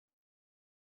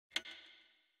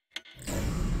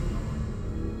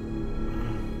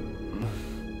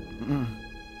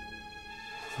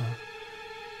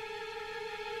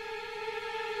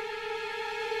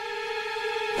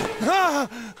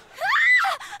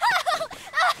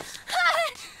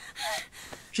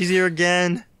She's here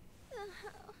again.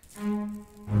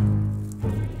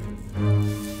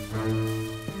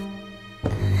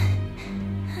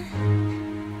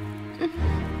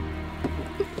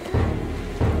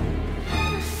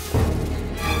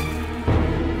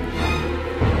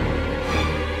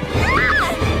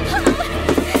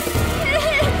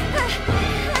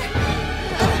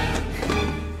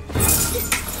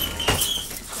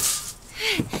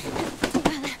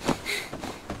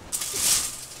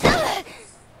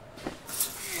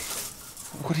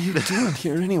 What are you doing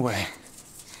here anyway?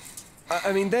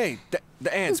 I mean, the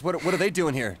ants, what are they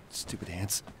doing here? Stupid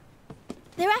ants.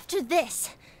 They're after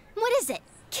this. What is it?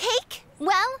 Cake?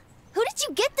 Well, who did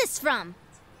you get this from?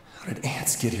 How did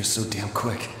ants get here so damn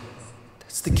quick?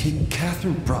 That's the cake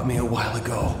Catherine brought me a while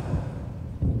ago.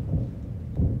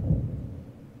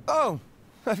 Oh,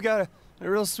 I've got a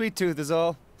real sweet tooth is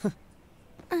all.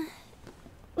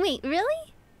 Wait,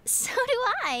 really? So do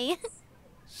I.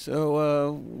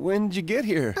 So, when did you get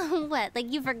here? What,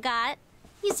 like you forgot?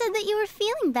 You said that you were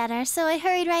feeling better, so I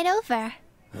hurried right over.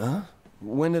 Huh?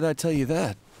 When did I tell you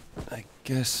that? I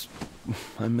guess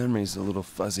my memory's a little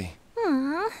fuzzy.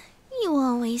 Aw, you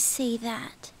always say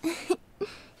that.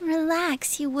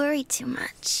 Relax, you worry too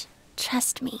much.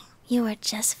 Trust me, you are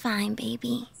just fine,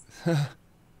 baby.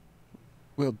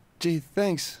 Well, gee,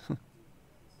 thanks.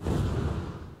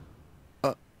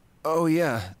 Oh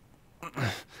yeah.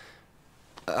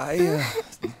 I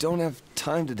don't have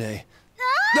time today.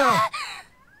 Ah!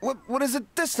 No! What is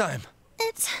it this time?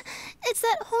 It's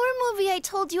that horror movie I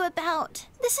told you about.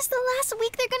 This is the last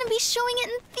week they're gonna be showing it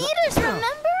in theaters,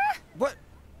 remember?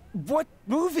 What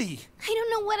movie? I don't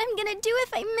know what I'm gonna do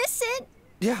if I miss it.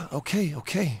 Yeah,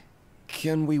 okay.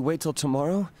 Can we wait till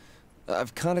tomorrow?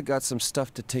 I've kinda got some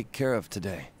stuff to take care of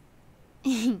today.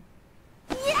 Yay!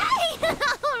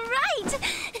 Alright!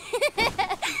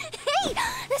 Hey,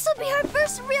 this will be our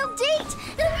first real date!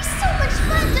 It'll be so much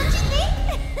fun, don't you think?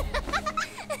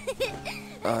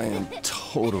 I am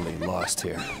totally lost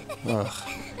here. Ugh.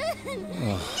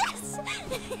 Yes!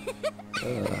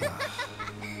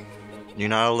 You're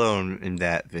not alone in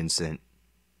that, Vincent.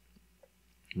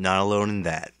 Not alone in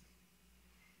that.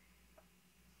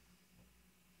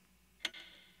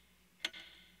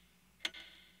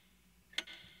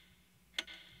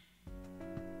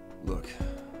 Look,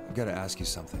 I gotta ask you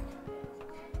something.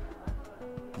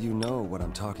 You know what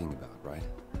I'm talking about, right?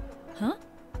 Huh?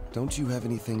 Don't you have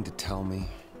anything to tell me?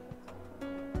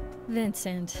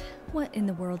 Vincent, what in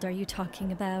the world are you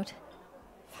talking about?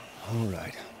 All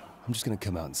right, I'm just gonna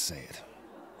come out and say it.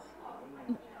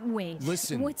 Wait,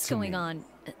 Listen what's to going me. on?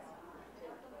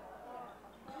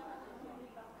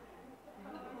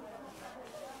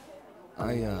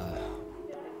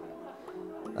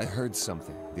 I heard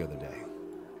something the other day.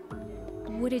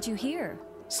 What did you hear?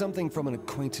 Something from an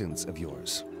acquaintance of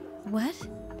yours. What?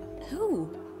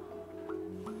 Who?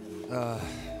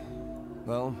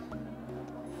 Well,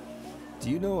 do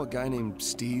you know a guy named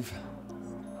Steve?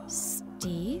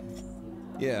 Steve?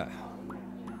 Yeah.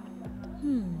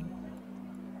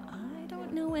 I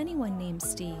don't know anyone named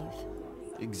Steve.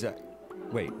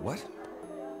 Wait, what?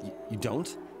 You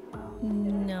don't?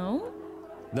 No?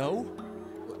 No?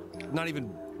 Not even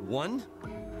one?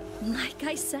 Like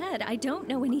I said, I don't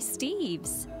know any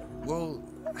Steves. Well,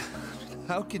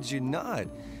 how could you not?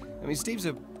 I mean, Steve's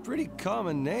a pretty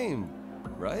common name,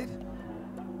 right?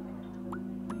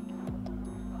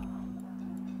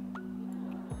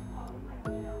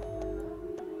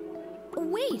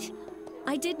 Wait!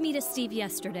 I did meet a Steve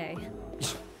yesterday.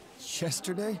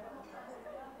 Yesterday?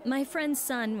 My friend's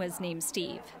son was named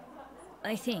Steve.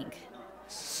 I think.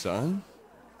 Son?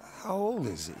 How old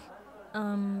is he?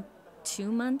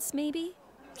 2 months, maybe?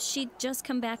 She'd just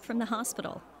come back from the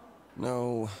hospital.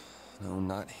 No,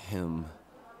 not him.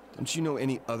 Don't you know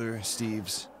any other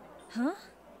Steves? Huh?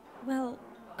 Well,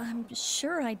 I'm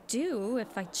sure I do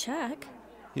if I check.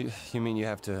 You mean you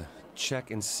have to check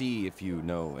and see if you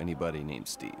know anybody named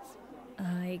Steve?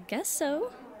 I guess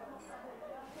so.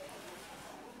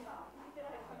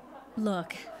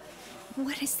 Look,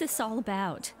 what is this all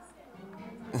about?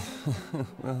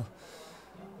 Well...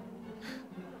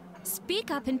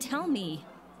 Speak up and tell me.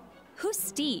 Who's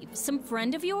Steve? Some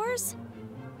friend of yours?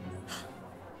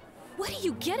 What are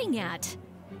you getting at?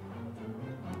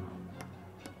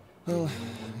 Well,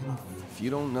 if you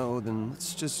don't know, then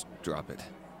let's just drop it.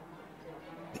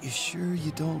 But you sure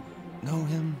you don't know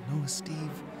him, know a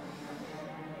Steve?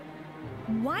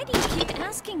 Why do you keep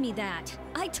asking me that?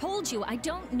 I told you I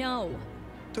don't know.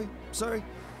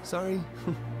 Sorry.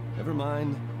 Never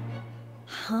mind.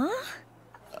 Huh?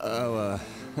 Oh,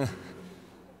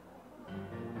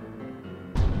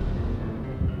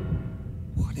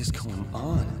 What is going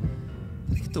on?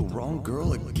 Did I get the wrong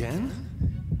girl again?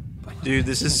 Dude,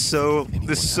 this is so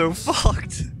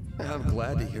fucked. I'm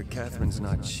glad to hear Catherine's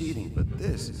not cheating, but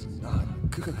this is not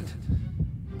good.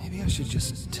 Maybe I should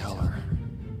just tell her.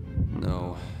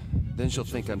 No. Then she'll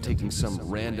think I'm taking some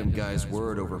random guy's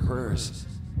word over hers.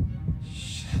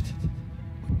 Shit.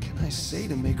 What can I say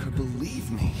to make her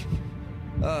believe me?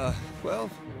 Well,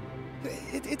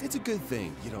 it's a good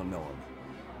thing you don't know him.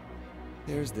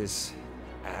 There's this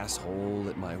asshole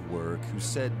at my work who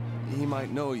said he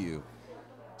might know you.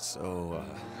 So,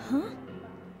 Huh?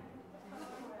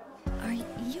 Are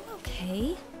you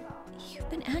okay? You've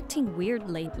been acting weird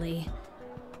lately.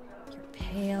 You're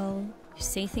pale. You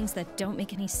say things that don't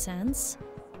make any sense.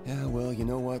 Yeah, well, you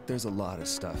know what? There's a lot of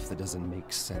stuff that doesn't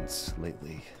make sense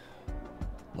lately.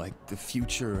 Like the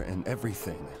future and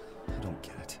everything. I don't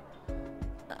get it.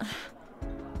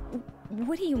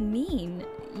 What do you mean?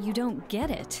 You don't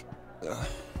get it?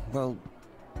 Well...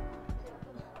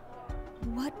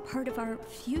 What part of our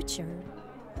future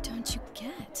don't you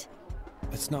get?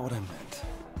 That's not what I meant.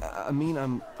 I mean,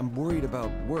 I'm worried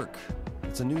about work.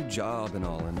 It's a new job and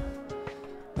all, and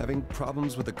having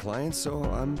problems with the clients, so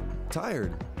I'm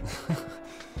tired.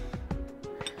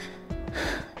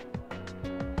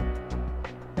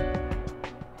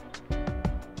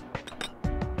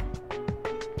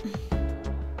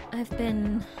 I've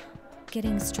been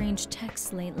getting strange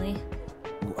texts lately.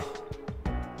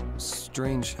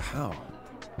 Strange how?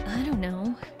 I don't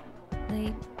know.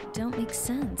 They don't make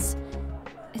sense.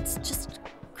 It's just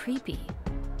creepy.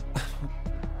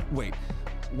 Wait,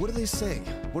 what do they say?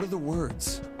 What are the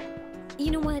words?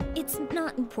 You know what? It's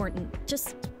not important.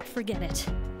 Just forget it.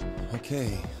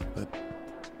 Okay, but...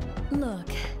 Look,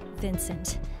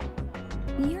 Vincent.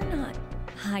 You're not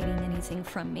hiding anything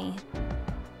from me.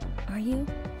 Are you?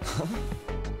 Huh?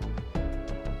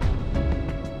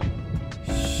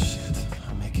 Shit,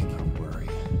 I'm making her worry.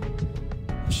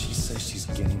 She says she's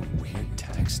getting weird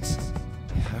texts.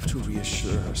 I have to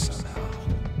reassure her somehow.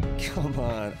 Come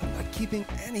on, I'm not keeping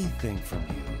anything from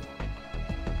you.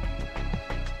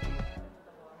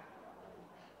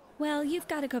 Well, you've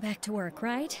got to go back to work,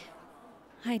 right?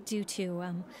 I do too.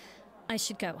 I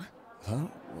should go. Huh?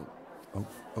 Oh,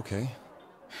 okay.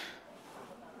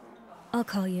 I'll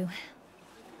call you.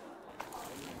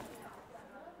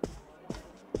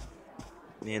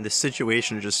 Man, this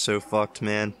situation is just so fucked,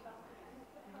 man.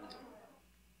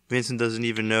 Vincent doesn't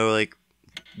even know, like,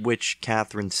 which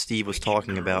Catherine Steve was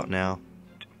talking about now.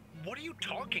 What are you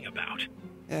talking about?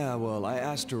 Yeah, well, I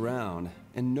asked around,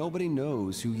 and nobody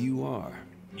knows who you are.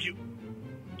 You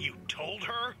told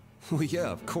her? Well, yeah,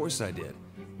 of course I did.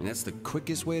 I mean, that's the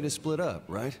quickest way to split up,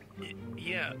 right?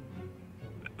 Yeah.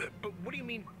 But what do you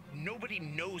mean, nobody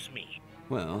knows me?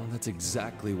 Well, that's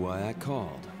exactly why I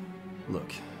called.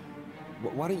 Look,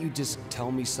 why don't you just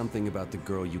tell me something about the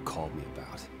girl you called me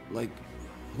about? Like,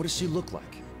 what does she look like?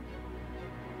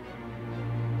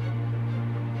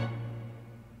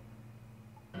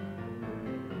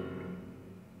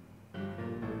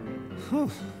 Whew.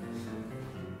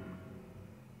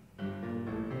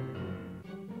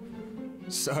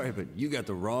 Sorry, but you got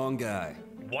the wrong guy.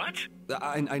 What?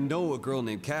 I know a girl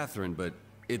named Catherine, but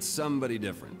it's somebody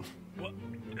different. What?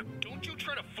 Don't you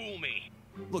try to fool me.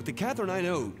 Look, the Catherine I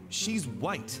know, she's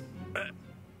white. But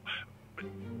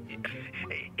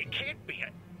it can't be.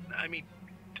 I mean,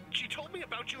 she told me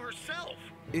about you herself.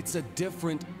 It's a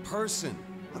different person.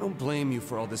 I don't blame you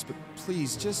for all this, but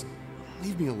please, just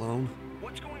leave me alone.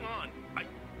 What's going on?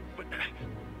 But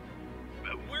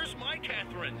where's my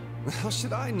Catherine? How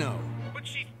should I know? But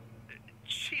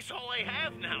she's all I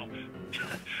have now.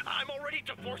 I'm already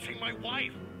divorcing my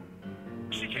wife.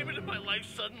 She came into my life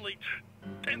suddenly,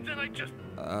 and then I just...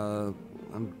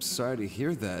 I'm sorry to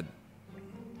hear that.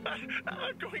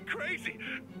 I'm going crazy.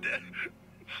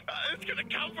 It's gonna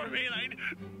come for me, and I...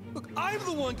 Look, I'm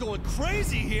the one going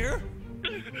crazy here!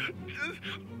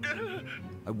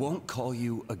 I won't call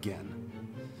you again.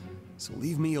 So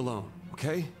leave me alone,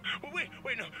 okay?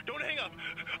 Wait, no, don't hang up.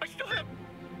 I still have...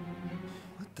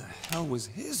 What the hell was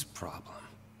his problem?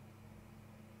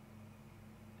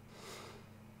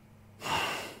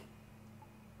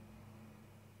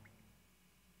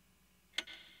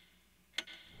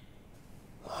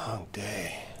 Long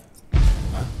day.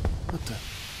 Huh? What the...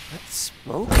 That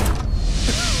smoke?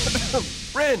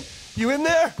 Ren, you in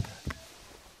there?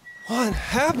 What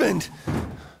happened?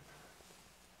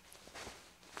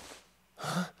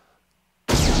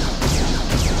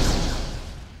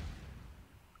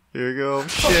 Here we go.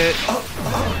 Shit.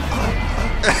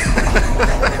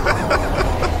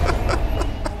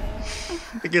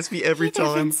 It gets me every Hey there,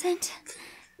 time. Vincent.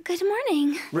 Good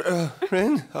morning.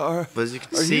 Ren, But as you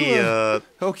can are see, you,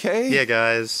 okay? yeah,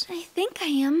 guys. I think I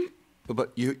am.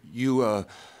 But are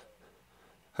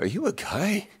you a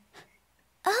guy?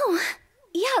 Oh,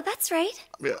 yeah, that's right.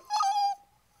 Yeah.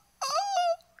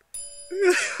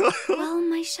 Well,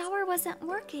 my shower wasn't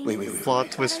working. Wait.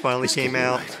 Plot twist finally came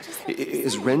out.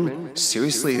 Is Ren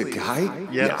seriously a guy?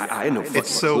 Yeah. I had no fucking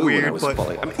so clue when weird, I was but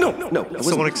falling. I mean, no. I wasn't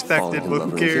so unexpected, falling in but love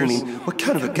who or anything. I cares? mean, what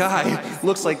kind of a guy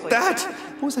looks like that?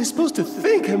 What was I supposed to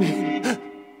think? I mean...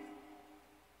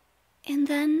 And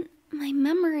then my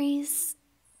memories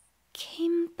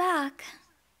came back.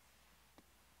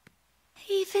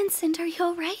 Hey, Vincent, are you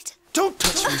alright? Don't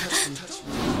touch me!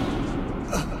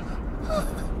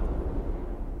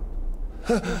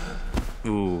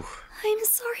 Ooh. I'm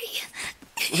sorry.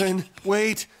 Ren,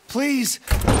 wait, please!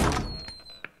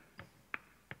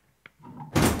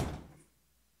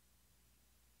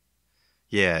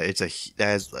 Yeah, that's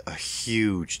a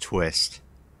huge twist.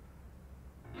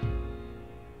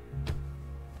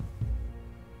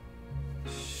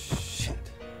 Shit.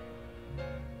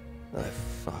 I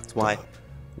fucked That's why up.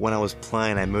 when I was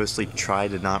playing, I mostly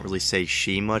tried to not really say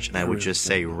she much, and I would just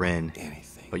say Rin.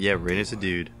 Anything. But yeah, Rin is a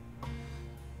dude.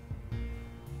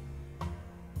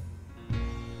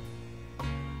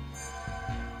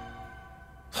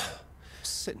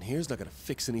 Sitting here is not gonna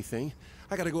fix anything.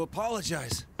 I gotta go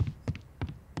apologize.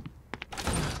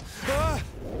 Ah!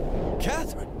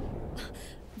 Catherine!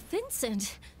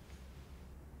 Vincent!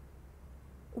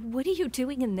 What are you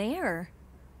doing in there?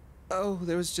 Oh,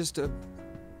 there was just a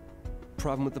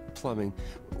problem with the plumbing.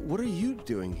 What are you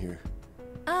doing here?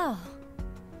 Oh.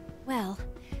 Well,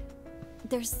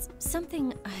 there's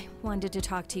something I wanted to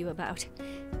talk to you about.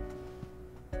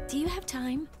 Do you have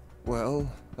time? Well,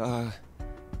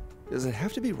 does it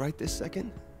have to be right this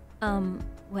second?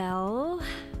 Well,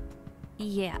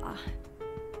 yeah.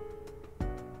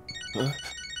 Huh?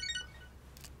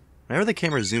 Whenever the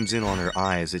camera zooms in on her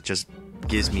eyes, it just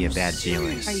gives me a bad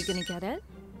feeling. Are you gonna get it?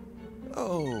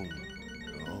 Oh,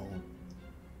 no.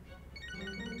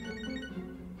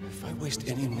 If I waste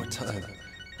any more time,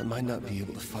 I might not be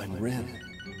able to find Ren.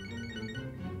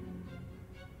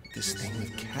 This thing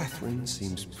with Catherine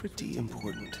seems pretty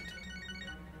important.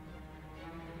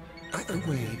 Either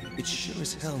way, it's sure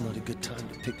as hell not a good time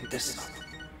to pick this up.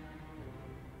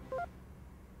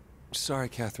 Sorry,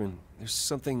 Catherine. There's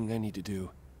something I need to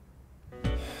do.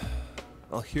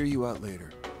 I'll hear you out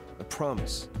later. I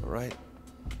promise, all right?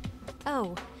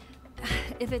 Oh,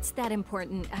 if it's that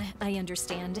important, I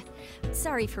understand.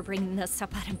 Sorry for bringing this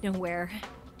up out of nowhere.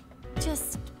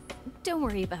 Just don't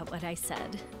worry about what I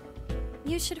said.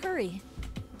 You should hurry.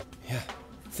 Yeah,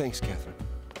 thanks, Catherine.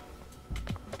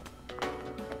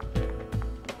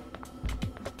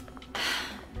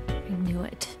 I knew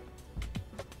it.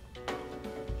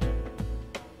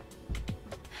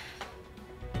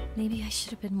 Maybe I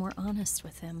should have been more honest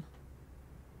with him.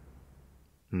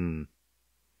 You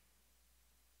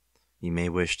may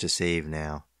wish to save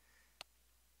now.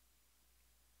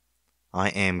 I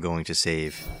am going to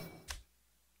save.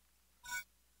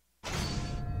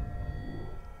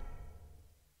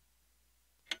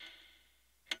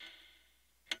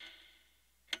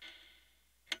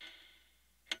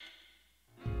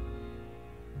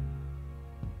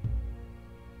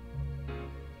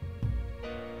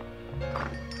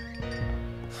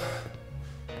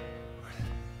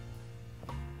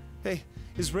 Hey,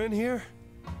 is Ren here?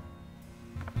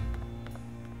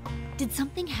 Did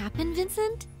something happen,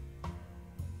 Vincent?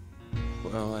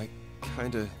 Well, I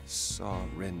kinda saw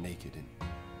Ren naked and...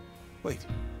 Wait,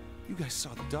 you guys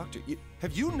saw the doctor.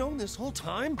 Have you known this whole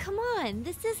time? Come on,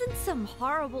 this isn't some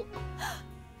horrible...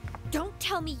 Don't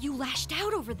tell me you lashed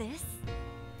out over this.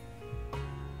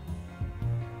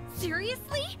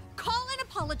 Seriously? Call and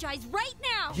apologize right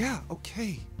now! Yeah,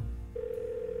 okay.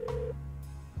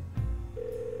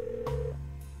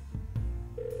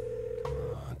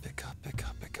 Come on, pick up.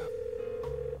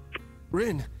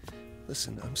 Rin,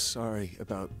 listen, I'm sorry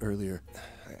about earlier.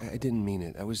 I didn't mean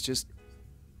it. I was just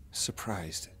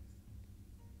surprised.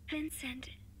 Vincent,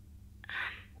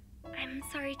 I'm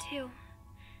sorry too.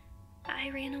 I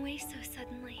ran away so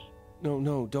suddenly.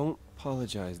 No, don't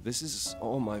apologize. This is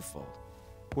all my fault.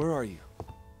 Where are you?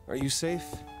 Are you safe?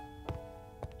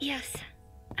 Yes,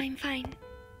 I'm fine.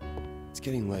 It's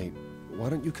getting late. Why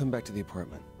don't you come back to the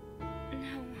apartment?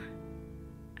 No,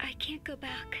 I can't go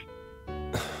back.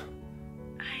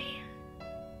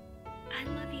 I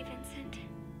love you, Vincent.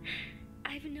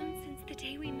 I've known since the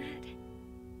day we met.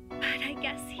 But I I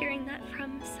guess hearing that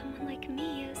from someone like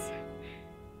me is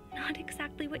not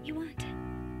exactly what you want.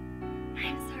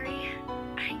 I'm sorry.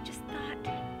 I just thought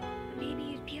maybe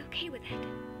you'd be okay with it.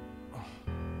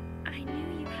 I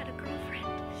knew you had a girlfriend,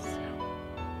 so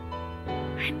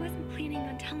I wasn't planning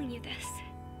on telling you this.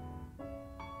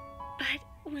 But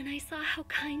when I saw how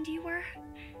kind you were,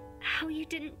 how you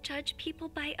didn't judge people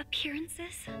by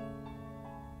appearances,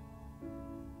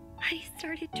 I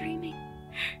started dreaming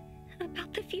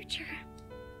about the future.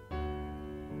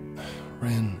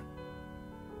 Rin.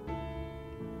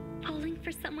 Falling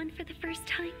for someone for the first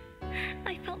time,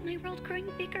 I felt my world growing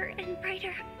bigger and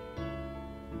brighter.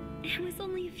 It was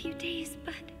only a few days,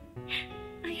 but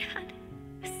I had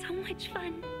so much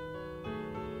fun.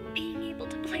 Being able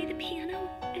to play the piano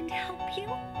and help you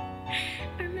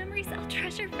are memories I'll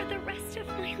treasure for the rest of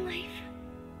my life.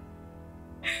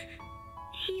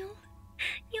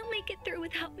 You'll make it through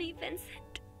without me,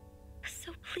 Vincent.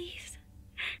 So please,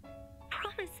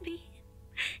 promise me,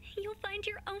 you'll find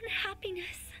your own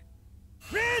happiness.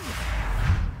 Rin!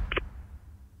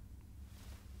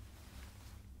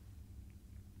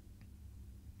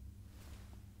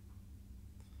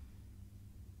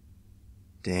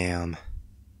 Damn.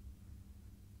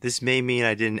 This may mean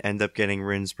I didn't end up getting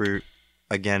Rin's Brute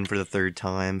again for the third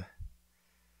time.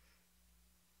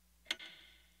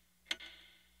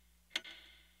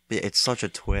 But it's such a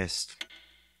twist.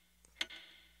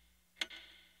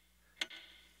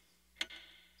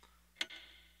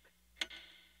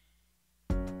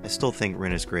 I still think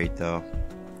Rin is great though.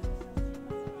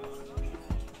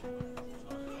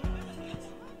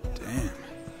 Damn.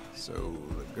 So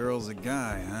the girl's a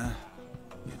guy, huh?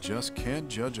 You just can't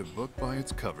judge a book by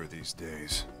its cover these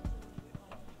days.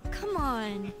 Come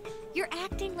on. You're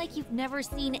acting like you've never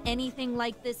seen anything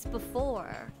like this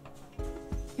before.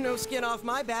 No skin off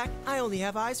my back. I only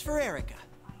have eyes for Erica.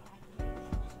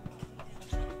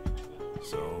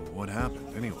 So, what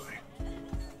happened anyway?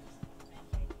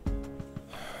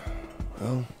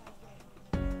 Well...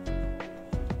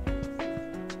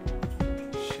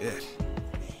 Shit.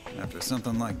 After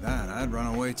something like that, I'd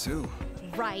run away too.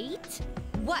 Right?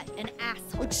 What an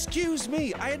asshole. Excuse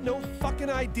me, I had no fucking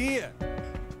idea.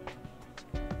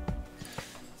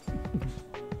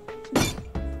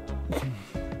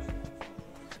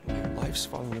 When life's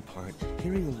falling apart,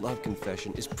 hearing a love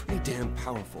confession is pretty damn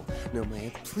powerful. Now, may I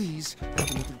please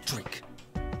have another drink?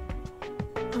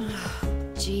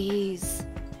 Jeez.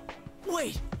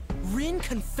 Wait, Rin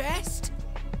confessed?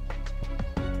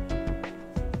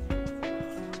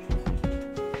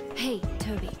 Hey,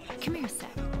 Toby, come here a sec.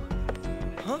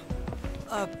 Huh?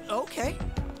 Okay.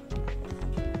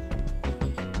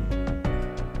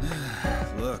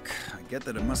 Look, I get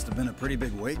that it must have been a pretty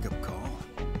big wake-up call.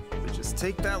 But just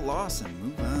take that loss and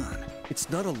move on. It's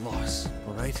not a loss,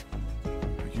 all right?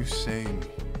 Are you saying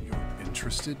you're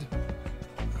interested?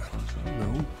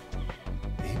 No.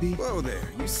 Maybe? Whoa there,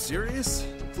 you serious?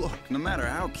 Look, no matter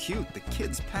how cute, the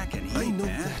kid's packing heat, I know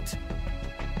man. that.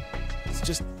 It's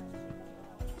just...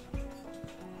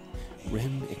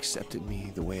 Rin accepted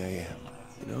me the way I am,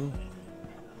 you know?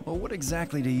 Well, what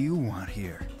exactly do you want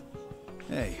here?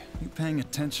 Hey, you paying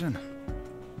attention?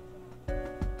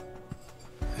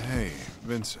 Hey,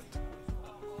 Vincent.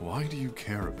 Why do you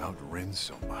care about Rin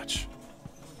so much?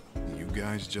 You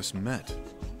guys just met.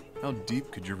 How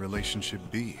deep could your relationship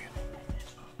be?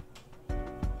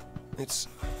 It's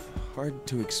hard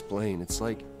to explain. It's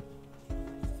like...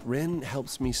 Rin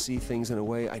helps me see things in a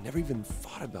way I never even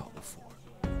thought about before.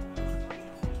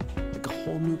 Like a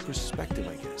whole new perspective,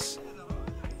 I guess.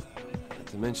 Not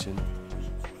to mention,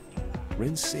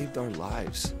 Rin saved our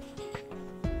lives.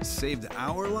 Saved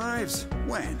our lives?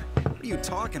 When? What are you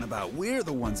talking about? We're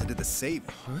the ones that did the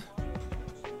saving. Huh?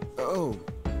 Oh,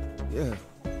 yeah.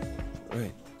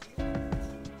 Right.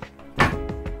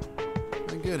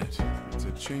 I get it. It's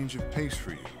a change of pace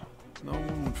for you. No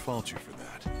one would fault you for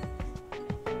that.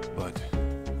 But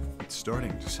it's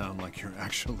starting to sound like you're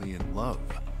actually in love.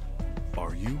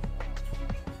 Are you?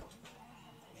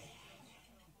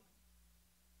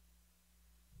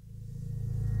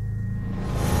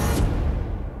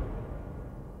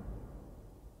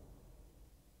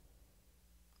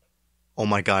 Oh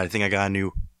my god, I think I got a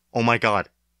new... Oh my god.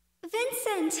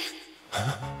 Vincent!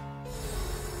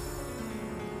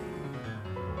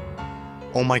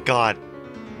 Oh my god.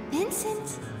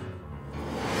 Vincent?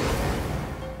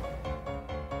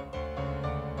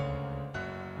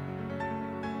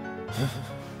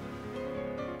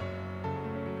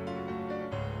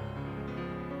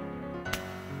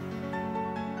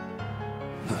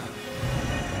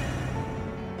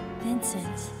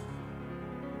 Vincent.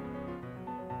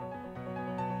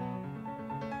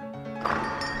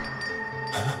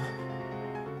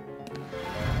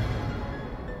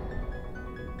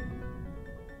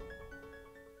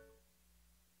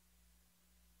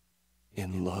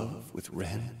 with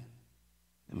Ren?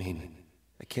 I mean,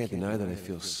 I can't deny that I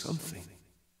feel something.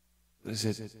 But is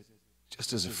it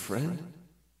just as a friend?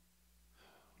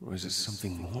 Or is it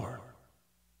something more?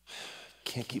 I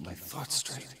can't keep my thoughts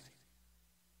straight.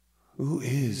 Who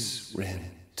is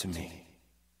Ren to me?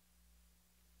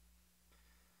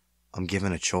 I'm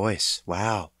given a choice.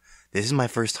 Wow. This is my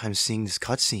first time seeing this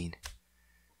cutscene.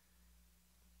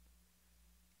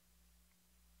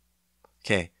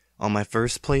 Okay, on my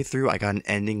first playthrough, I got an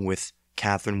ending with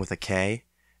Catherine with a K.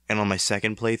 And on my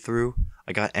second playthrough,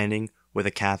 I got an ending with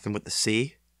a Catherine with the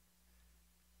C.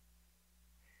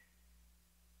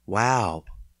 Wow.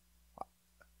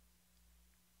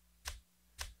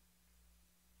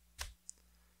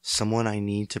 Someone I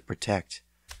need to protect.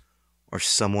 Or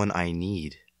someone I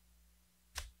need.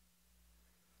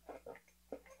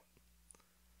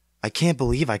 I can't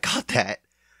believe I got that.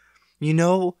 You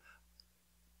know,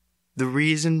 the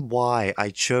reason why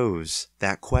I chose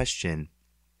that question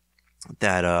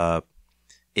that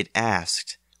it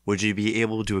asked, would you be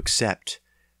able to accept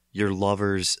your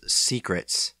lover's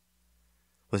secrets,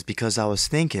 was because I was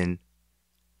thinking,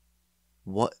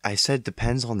 what I said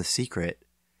depends on the secret,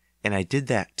 and I did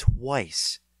that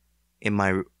twice in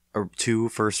my 2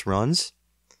 first runs,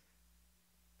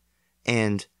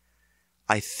 and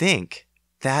I think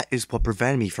that is what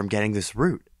prevented me from getting this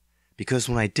route. Because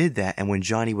when I did that, and when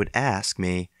Johnny would ask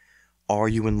me, are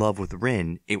you in love with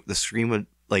Rin? The screen would,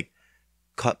 like,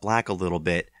 cut black a little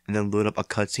bit, and then load up a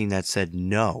cutscene that said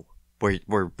no.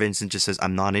 Where Vincent just says,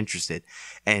 I'm not interested.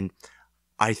 And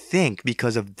I think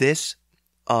because of this,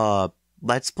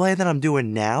 Let's Play that I'm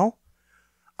doing now,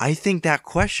 I think that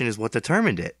question is what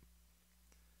determined it.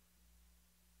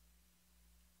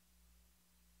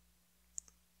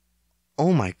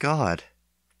 Oh my god.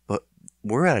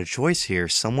 We're at a choice here.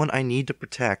 Someone I need to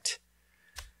protect.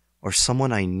 Or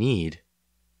someone I need.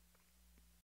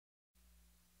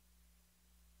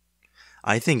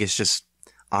 I think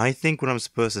what I'm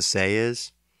supposed to say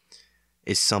is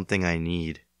something I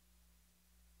need.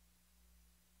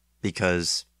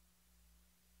 Because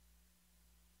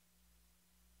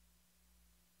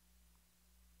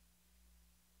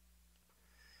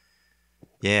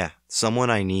yeah, someone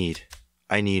I need.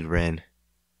 I need Rin.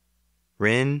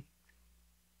 Rin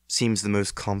seems the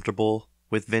most comfortable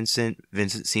with Vincent.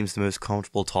 Vincent seems the most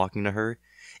comfortable talking to her.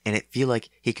 And I feel like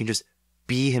he can just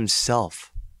be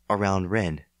himself around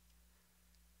Rin.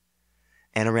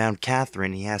 And around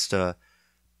Catherine, he has to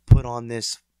put on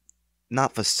this,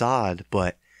 not facade,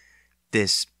 but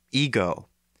this ego.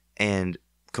 And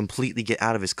completely get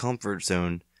out of his comfort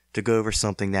zone to go over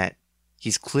something that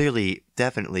he's clearly,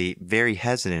 definitely very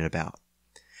hesitant about.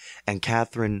 And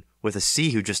Catherine with a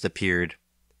C, who just appeared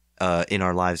in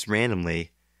our lives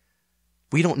randomly,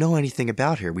 we don't know anything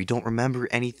about her. We don't remember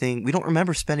anything. We don't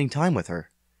remember spending time with her.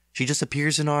 She just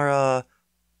appears in our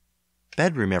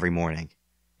bedroom every morning.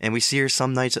 And we see her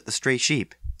some nights at the Stray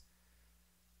Sheep.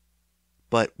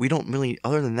 But we don't really,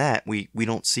 other than that, we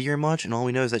don't see her much, and all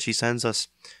we know is that she sends us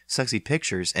sexy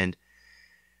pictures, and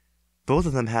both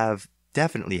of them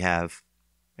definitely have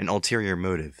an ulterior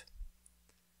motive.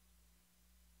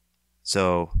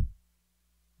 So,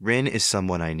 Rin is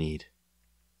someone I need.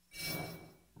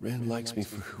 Ren likes me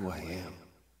for who I am,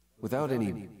 without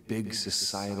any big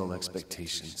societal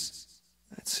expectations.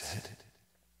 That's it.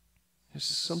 There's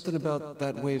something about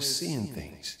that way of seeing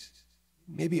things.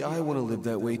 Maybe I want to live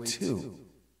that way too,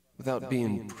 without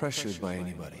being pressured by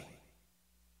anybody.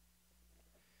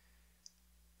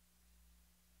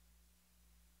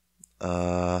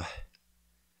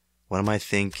 What am I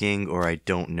thinking, or I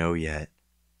don't know yet?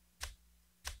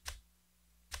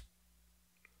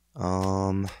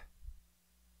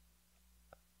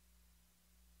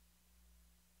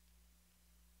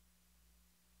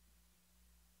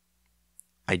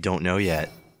 I don't know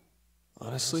yet.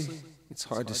 Honestly, it's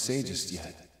hard to say just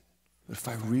yet. But if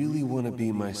I really want to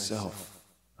be myself,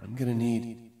 I'm gonna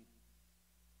need...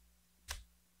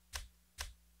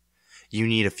 You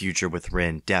need a future with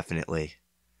Rin, definitely.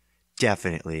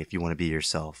 Definitely, if you want to be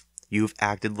yourself. You've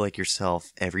acted like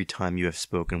yourself every time you have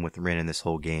spoken with Rin in this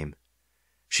whole game.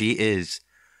 She is,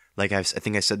 like I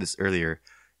think I said this earlier,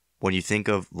 when you think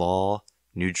of law,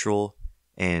 neutral,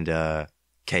 and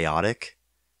chaotic,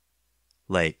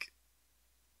 like,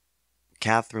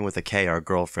 Catherine with a K, our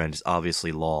girlfriend, is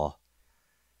obviously law.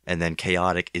 And then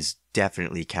chaotic is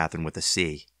definitely Catherine with a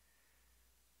C.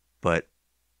 But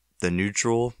the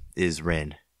neutral is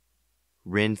Rin.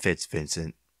 Rin fits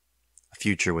Vincent. A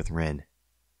future with Rin.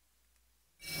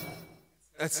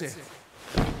 That's it.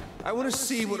 I want to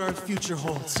see what our future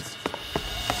holds.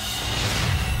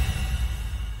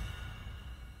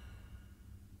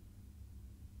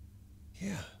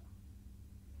 Yeah,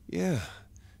 Yeah,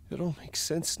 it all makes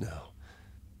sense now.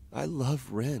 I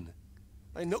love Ren.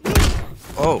 I know.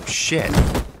 Oh, shit.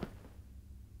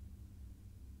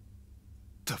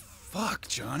 The fuck,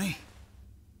 Johnny?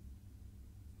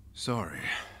 Sorry,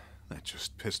 that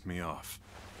just pissed me off.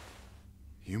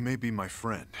 You may be my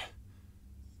friend,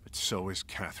 but so is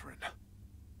Catherine.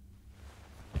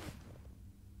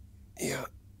 Yeah,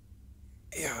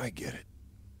 I get it.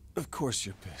 Of course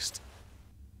you're pissed.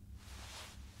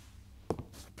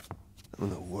 I'm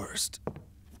the worst.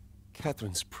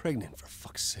 Catherine's pregnant, for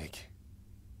fuck's sake.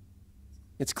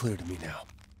 It's clear to me now.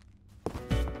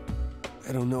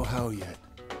 I don't know how yet,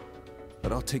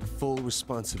 but I'll take full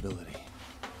responsibility.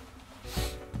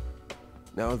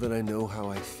 Now that I know how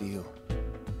I feel,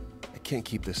 I can't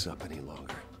keep this up any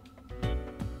longer.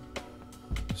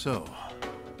 So,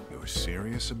 you're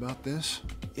serious about this?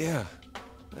 Yeah,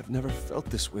 I've never felt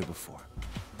this way before.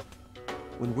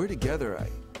 When we're together,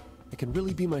 I can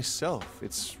really be myself.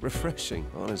 It's refreshing,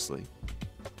 honestly.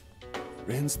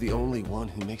 Ren's the only one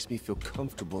who makes me feel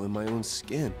comfortable in my own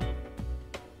skin.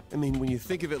 I mean, when you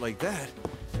think of it like that,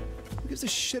 who gives a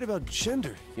shit about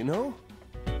gender, you know?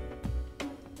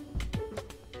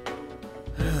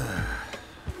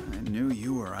 I knew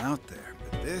you were out there,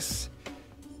 but this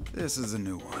is a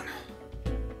new one.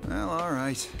 Well,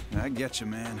 alright. I get you,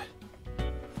 man.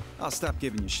 I'll stop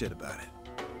giving you shit about it.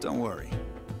 Don't worry.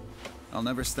 I'll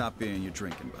never stop being your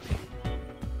drinking buddy.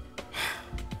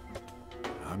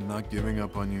 I'm not giving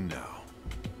up on you now.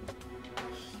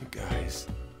 You guys.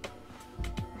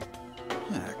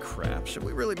 Ah, crap. Should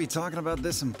we really be talking about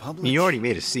this in public? You already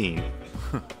made a scene.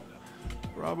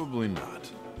 Probably not.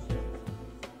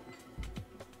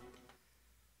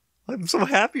 I'm so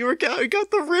happy we got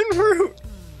the Rin route.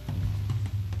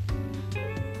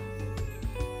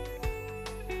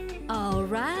 All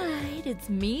right, it's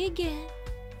me again.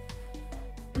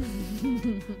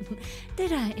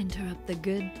 Did I interrupt the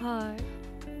good part?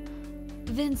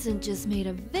 Vincent just made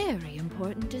a very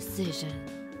important decision.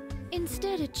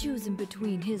 Instead of choosing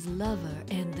between his lover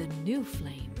and the new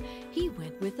flame, he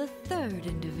went with a third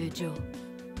individual.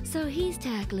 So he's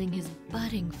tackling his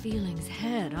budding feelings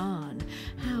head on.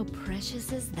 How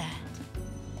precious is that?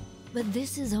 But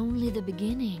this is only the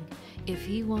beginning. If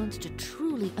he wants to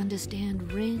truly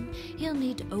understand Rin, he'll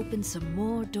need to open some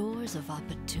more doors of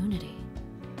opportunity.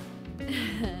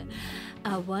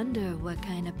 I wonder what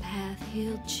kind of path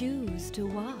he'll choose to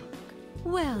walk.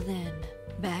 Well then,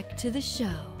 back to the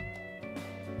show.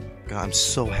 God, I'm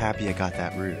so happy I got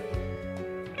that route.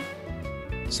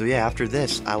 So yeah, after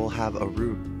this, I will have a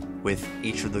route with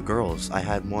each of the girls. I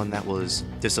had one that was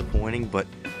disappointing, but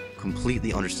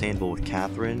completely understandable with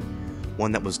Catherine.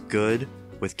 One that was good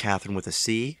with Catherine with a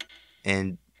C.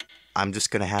 And I'm just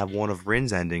gonna have one of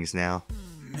Rin's endings now.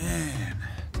 Man,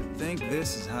 to think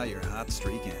this is how your hot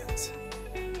streak ends.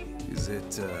 Is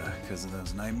it, because of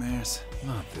those nightmares?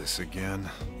 Not this again.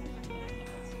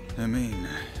 I mean,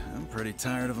 I'm pretty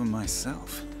tired of them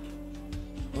myself.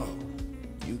 Whoa,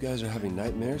 you guys are having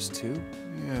nightmares too?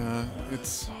 Yeah,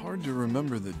 it's hard to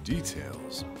remember the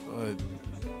details, but...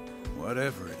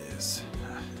 Whatever it is,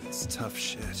 it's tough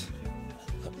shit.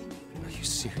 Are you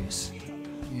serious?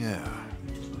 Yeah,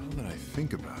 now that I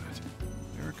think about it,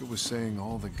 Erica was saying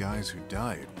all the guys who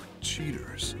died were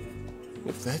cheaters.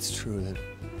 If that's true, then...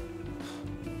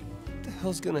 what the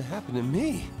hell's gonna happen to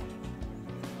me?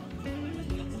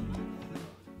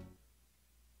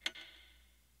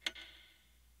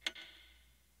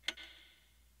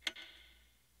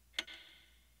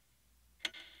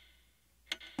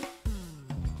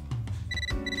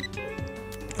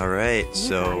 Alright,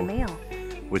 so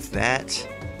with that,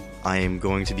 I am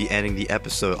going to be ending the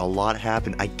episode. A lot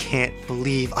happened. I can't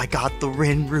believe I got the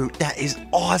Rin route. That is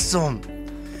awesome!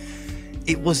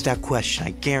 It was that question,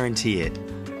 I guarantee it.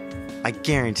 I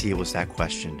guarantee it was that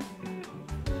question.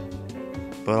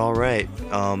 But alright,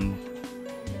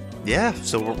 yeah,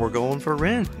 so we're going for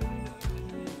Rin.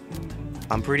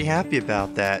 I'm pretty happy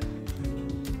about that.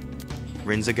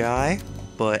 Rin's a guy,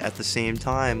 but at the same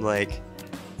time, like,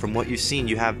 from what you've seen,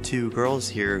 you have two girls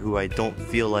here who I don't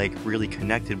feel like really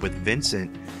connected with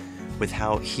Vincent with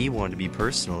how he wanted to be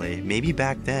personally. Maybe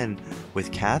back then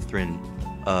with Catherine,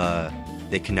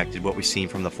 they connected what we've seen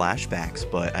from the flashbacks,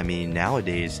 but I mean,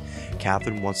 nowadays,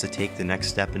 Catherine wants to take the next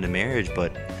step into marriage,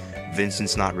 but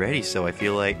Vincent's not ready, so I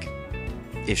feel like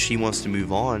if she wants to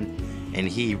move on and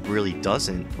he really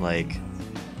doesn't, like,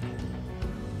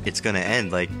 it's gonna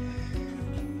end. Like,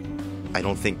 I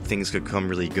don't think things could come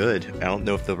really good. I don't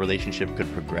know if the relationship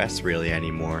could progress really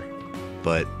anymore,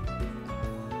 but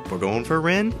we're going for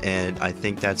Rin, and I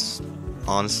think that's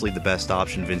honestly the best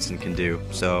option Vincent can do.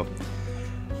 So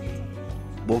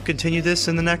we'll continue this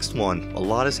in the next one. A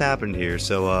lot has happened here,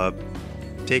 so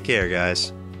take care,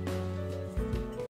 guys.